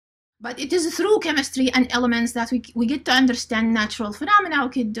But it is through chemistry and elements that we get to understand natural phenomena.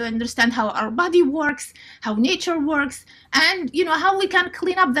 We get to understand how our body works, how nature works, and how we can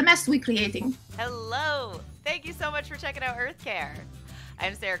clean up the mess we're creating. Hello! Thank you so much for checking out Earth Care.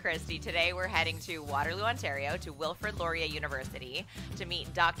 I'm Sarah Christie. Today we're heading to Waterloo, Ontario to Wilfred Laurier University to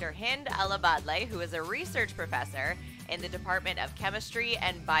meet Dr. Hind Al-Abadleh, who is a research professor in the Department of Chemistry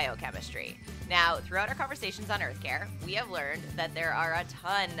and Biochemistry. Now, throughout our conversations on Earth Care, we have learned that there are a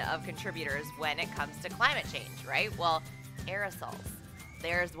ton of contributors when it comes to climate change, right? Well, aerosols.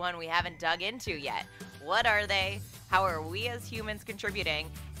 There's one we haven't dug into yet. What are they? How are we as humans contributing?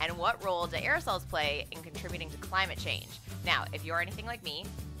 And what role do aerosols play in contributing to climate change? Now, if you're anything like me,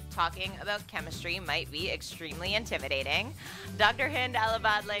 talking about chemistry might be extremely intimidating. Dr. Hind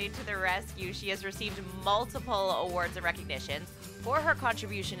Al-Abadleh to the rescue. She has received multiple awards and recognitions for her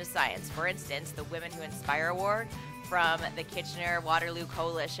contribution to science. For instance, the Women Who Inspire Award from the Kitchener-Waterloo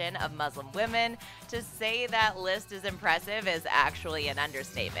Coalition of Muslim Women. To say that list is impressive is actually an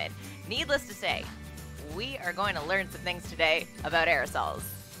understatement. Needless to say, we are going to learn some things today about aerosols.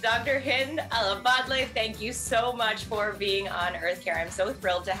 Dr. Hind Al-Abadleh, thank you so much for being on Earth Care. I'm so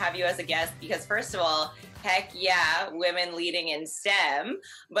thrilled to have you as a guest because, first of all, heck yeah, women leading in STEM.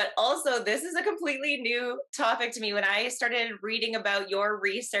 But also, this is a completely new topic to me. When I started reading about your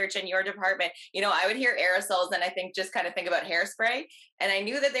research and your department, I would hear aerosols and I just kind of think about hairspray. And I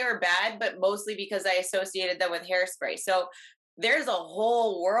knew that they were bad, but mostly because I associated them with hairspray. So there's a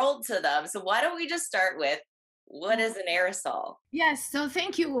whole world to them. So why don't we just start with, what is an aerosol? Yes, so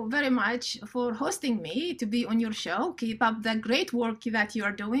thank you very much for hosting me to be on your show. Keep up the great work that you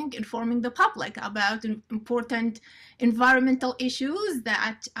are doing, informing the public about important environmental issues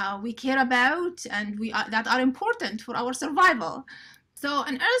that we care about and that are important for our survival. So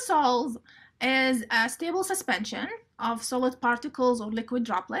an aerosol is a stable suspension of solid particles or liquid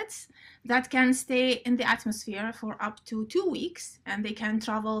droplets that can stay in the atmosphere for up to 2 weeks, and they can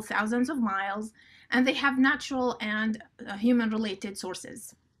travel thousands of miles, and they have natural and human-related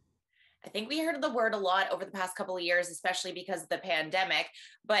sources. I think we heard the word a lot over the past couple of years, especially because of the pandemic.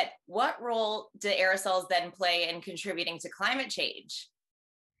 But what role do aerosols then play in contributing to climate change?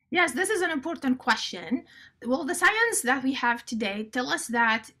 Yes, this is an important question. Well, the science that we have today tell us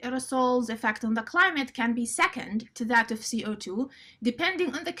that aerosols' effect on the climate can be second to that of CO2,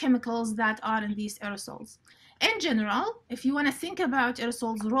 depending on the chemicals that are in these aerosols. In general, if you want to think about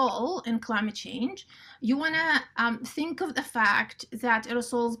aerosols' role in climate change, you want to think of the fact that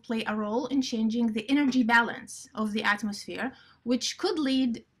aerosols play a role in changing the energy balance of the atmosphere, which could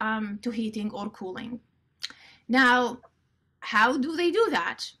lead to heating or cooling. Now, how do they do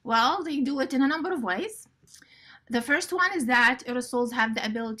that? Well, they do it in a number of ways. The first one is that aerosols have the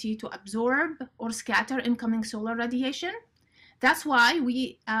ability to absorb or scatter incoming solar radiation. That's why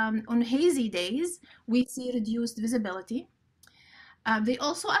on hazy days, we see reduced visibility. They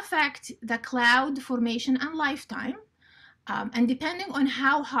also affect the cloud formation and lifetime. And depending on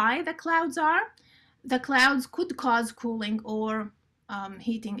how high the clouds are, the clouds could cause cooling or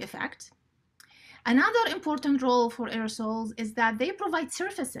heating effect. Another important role for aerosols is that they provide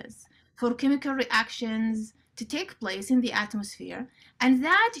surfaces for chemical reactions to take place in the atmosphere, and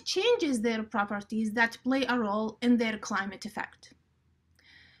that changes their properties that play a role in their climate effect.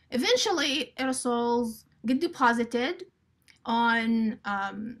 Eventually, aerosols get deposited on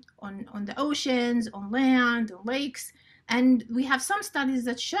the oceans, on land, on lakes, and we have some studies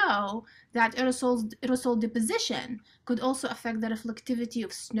that show that aerosol deposition could also affect the reflectivity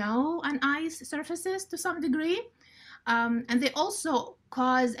of snow and ice surfaces to some degree. And they also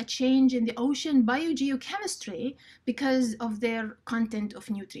cause a change in the ocean biogeochemistry because of their content of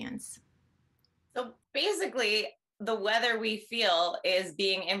nutrients. So basically, the weather we feel is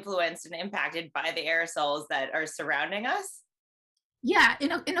being influenced and impacted by the aerosols that are surrounding us? Yeah,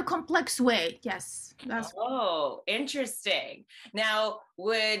 in a complex way, yes. Oh, interesting. Now,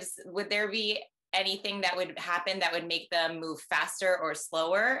 would there be anything that would happen that would make them move faster or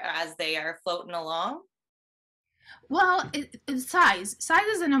slower as they are floating along? Well, size. Size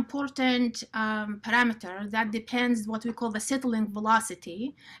is an important parameter that depends what we call the settling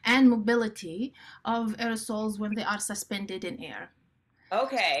velocity and mobility of aerosols when they are suspended in air.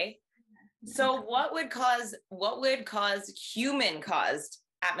 Okay. So what would cause human caused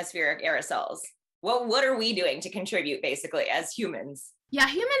atmospheric aerosols? What are we doing to contribute basically as humans? Yeah,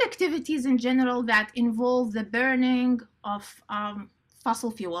 human activities in general that involve the burning of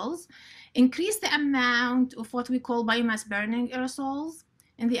fossil fuels increase the amount of what we call biomass burning aerosols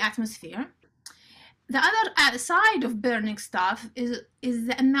in the atmosphere. The other side of burning stuff is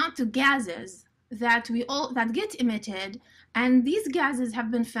the amount of gases that get emitted, and these gases have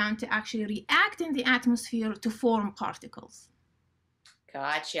been found to actually react in the atmosphere to form particles.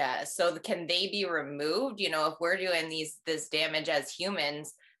 Gotcha. So can they be removed? If we're doing this damage as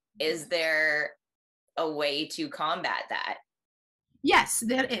humans, is there a way to combat that? Yes,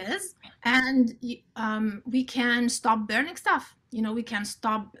 there is, and we can stop burning stuff. We can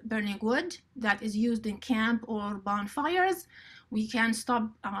stop burning wood that is used in camp or bonfires. We can stop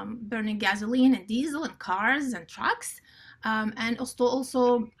burning gasoline and diesel in cars and trucks, and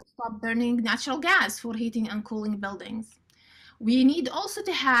also stop burning natural gas for heating and cooling buildings. We need also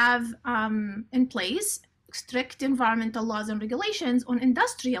to have in place strict environmental laws and regulations on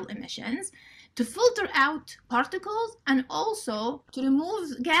industrial emissions to filter out particles and also to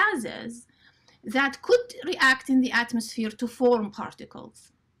remove gases that could react in the atmosphere to form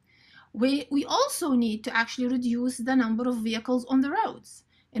particles. We also need to actually reduce the number of vehicles on the roads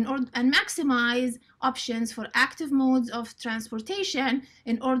and maximize options for active modes of transportation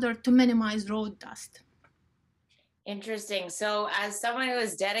in order to minimize road dust. Interesting. So as someone who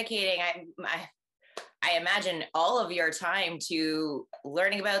is dedicating, I imagine all of your time to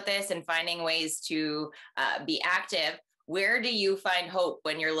learning about this and finding ways to be active, where do you find hope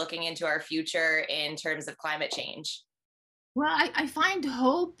when you're looking into our future in terms of climate change? Well, I find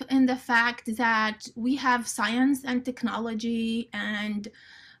hope in the fact that we have science and technology and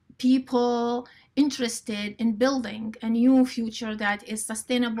people interested in building a new future that is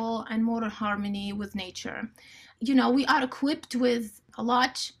sustainable and more in harmony with nature. We are equipped with a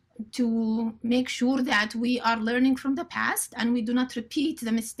lot to make sure that we are learning from the past and we do not repeat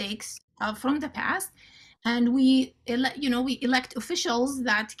the mistakes from the past. And we elect officials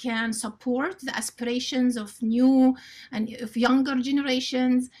that can support the aspirations of new and of younger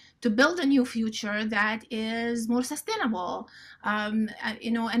generations to build a new future that is more sustainable, an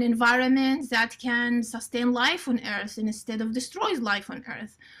environment that can sustain life on Earth instead of destroys life on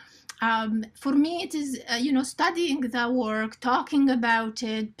Earth. For me, it is, studying the work, talking about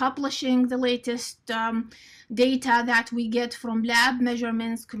it, publishing the latest data that we get from lab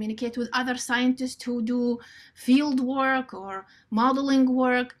measurements, communicate with other scientists who do field work or modeling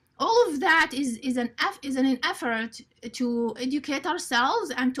work. All of that is an effort to educate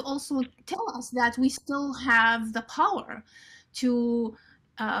ourselves and to also tell us that we still have the power to,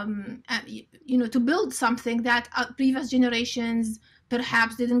 to build something that previous generations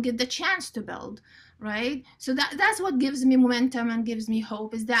perhaps didn't get the chance to build, right? So that's what gives me momentum and gives me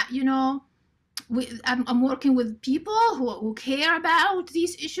hope, is that, I'm working with people who care about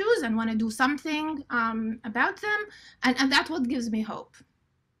these issues and want to do something about them, and that's what gives me hope.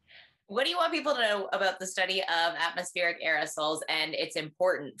 What do you want people to know about the study of atmospheric aerosols and its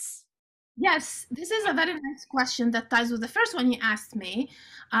importance? Yes, this is a very nice question that ties with the first one you asked me,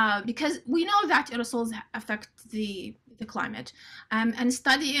 because we know that aerosols affect the climate, and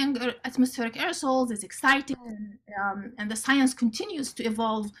studying atmospheric aerosols is exciting, and the science continues to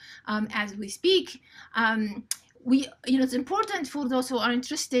evolve as we speak. It's important for those who are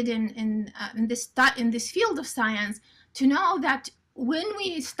interested in this field of science to know that when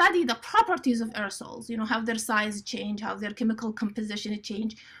we study the properties of aerosols, how their size change, how their chemical composition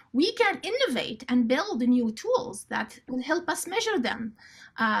change, we can innovate and build new tools that will help us measure them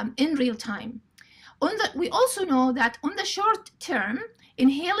in real time. We also know that on the short term,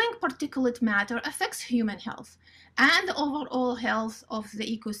 inhaling particulate matter affects human health and the overall health of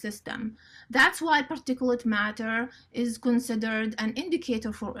the ecosystem. That's why particulate matter is considered an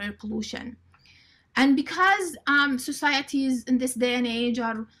indicator for air pollution. And because societies in this day and age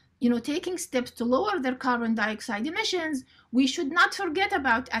are taking steps to lower their carbon dioxide emissions, we should not forget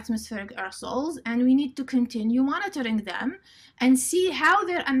about atmospheric aerosols, and we need to continue monitoring them and see how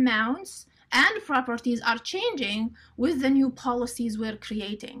their amounts and properties are changing with the new policies we're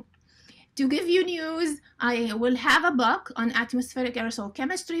creating. To give you news, I will have a book on atmospheric aerosol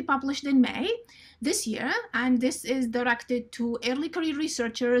chemistry published in May this year, and this is directed to early career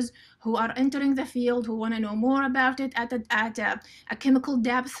researchers who are entering the field, who want to know more about it at a chemical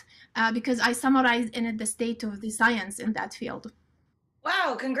depth, because I summarize in it the state of the science in that field.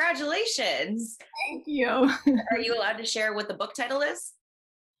 Wow, congratulations. Thank you. Are you allowed to share what the book title is?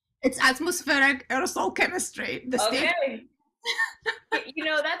 It's atmospheric aerosol chemistry. Okay.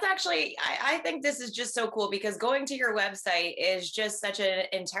 That's actually, I think this is just so cool, because going to your website is just such an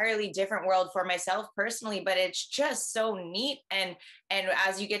entirely different world for myself personally, but it's just so neat. And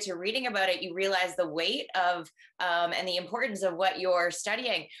as you get to reading about it, you realize the weight of and the importance of what you're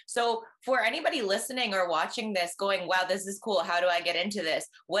studying. So for anybody listening or watching this going, wow, this is cool, how do I get into this?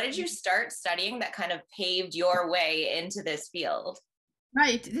 What did you start studying that kind of paved your way into this field?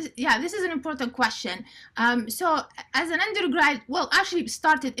 Right. Yeah, this is an important question. So, as an undergrad, well, actually, it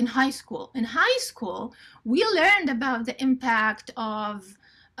started in high school. In high school, we learned about the impact of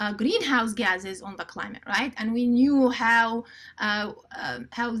greenhouse gases on the climate, right? And we knew how the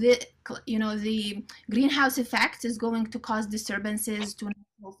greenhouse effect is going to cause disturbances to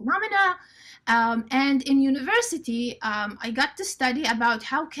natural phenomena. And in university, I got to study about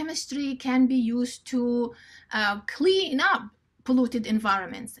how chemistry can be used to clean up polluted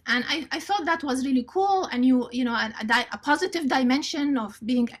environments, and I thought that was really cool. And a positive dimension of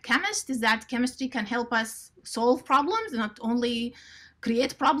being a chemist is that chemistry can help us solve problems, not only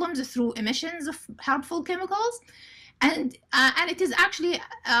create problems through emissions of harmful chemicals. And it is actually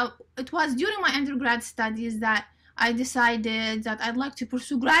it was during my undergrad studies that I decided that I'd like to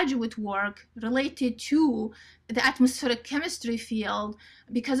pursue graduate work related to the atmospheric chemistry field,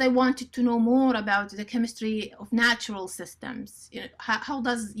 because I wanted to know more about the chemistry of natural systems. How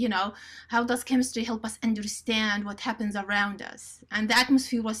does chemistry help us understand what happens around us? And the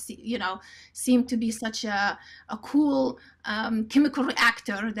atmosphere seemed to be such a cool chemical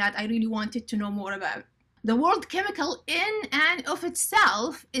reactor that I really wanted to know more about. The word chemical in and of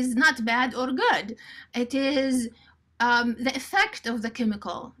itself is not bad or good. It is the effect of the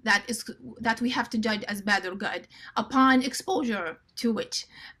chemical that we have to judge as bad or good upon exposure to it,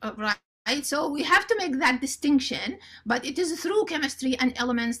 right? So we have to make that distinction, but it is through chemistry and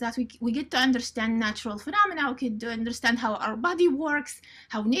elements that we get to understand natural phenomena. We get to understand how our body works,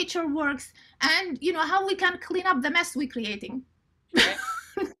 how nature works, and how we can clean up the mess we're creating. Right.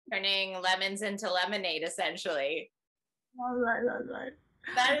 Turning lemons into lemonade, essentially. All right.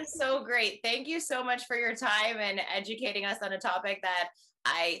 That is so great. Thank you so much for your time and educating us on a topic that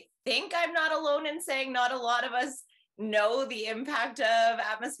I think I'm not alone in saying not a lot of us know the impact of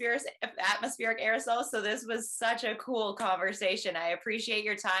atmospheric aerosols. So this was such a cool conversation. I appreciate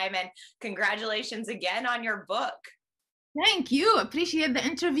your time, and congratulations again on your book. Thank you. Appreciate the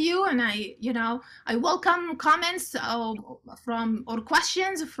interview, and I welcome comments or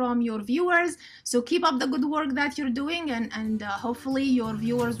questions from your viewers. So keep up the good work that you're doing, and hopefully your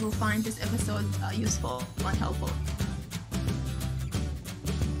viewers will find this episode useful and helpful.